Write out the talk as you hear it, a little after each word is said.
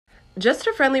Just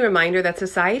a friendly reminder that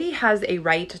society has a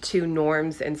right to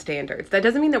norms and standards. That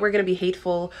doesn't mean that we're going to be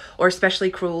hateful or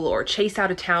especially cruel or chase out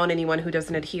of town anyone who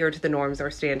doesn't adhere to the norms or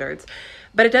standards.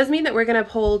 But it does mean that we're going to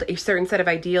uphold a certain set of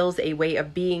ideals, a way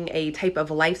of being, a type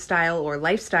of lifestyle or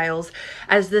lifestyles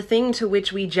as the thing to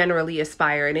which we generally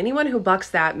aspire. And anyone who bucks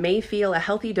that may feel a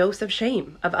healthy dose of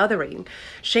shame, of othering.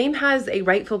 Shame has a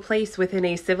rightful place within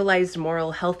a civilized,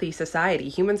 moral, healthy society.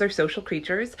 Humans are social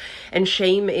creatures, and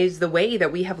shame is the way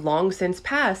that we have long since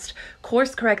passed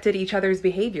course-corrected each other's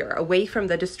behavior away from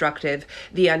the destructive,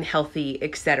 the unhealthy,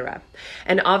 etc.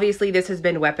 And obviously this has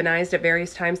been weaponized at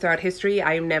various times throughout history.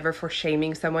 I am never for shaming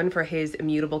someone for his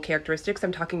immutable characteristics.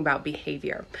 I'm talking about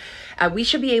behavior. We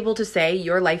should be able to say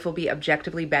your life will be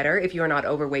objectively better if you're not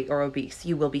overweight or obese.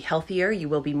 You will be healthier, you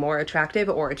will be more attractive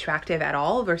or attractive at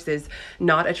all versus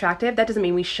not attractive. That doesn't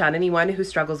mean we shun anyone who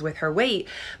struggles with her weight,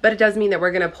 but it does mean that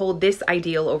we're going to uphold this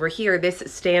ideal over here, this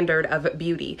standard of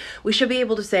beauty. We should be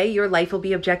able to say your life will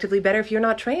be objectively better if you're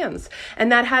not trans.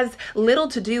 And that has little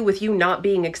to do with you not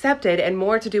being accepted and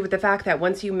more to do with the fact that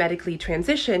once you medically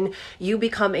transition, you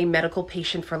become a medical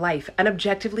patient for life, an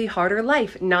objectively harder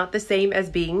life, not the same as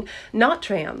being not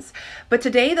trans. But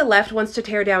today the left wants to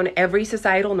tear down every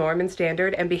societal norm and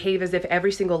standard and behave as if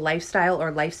every single lifestyle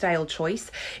or lifestyle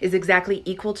choice is exactly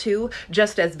equal to,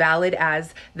 just as valid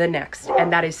as the next.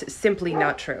 And that is simply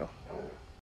not true.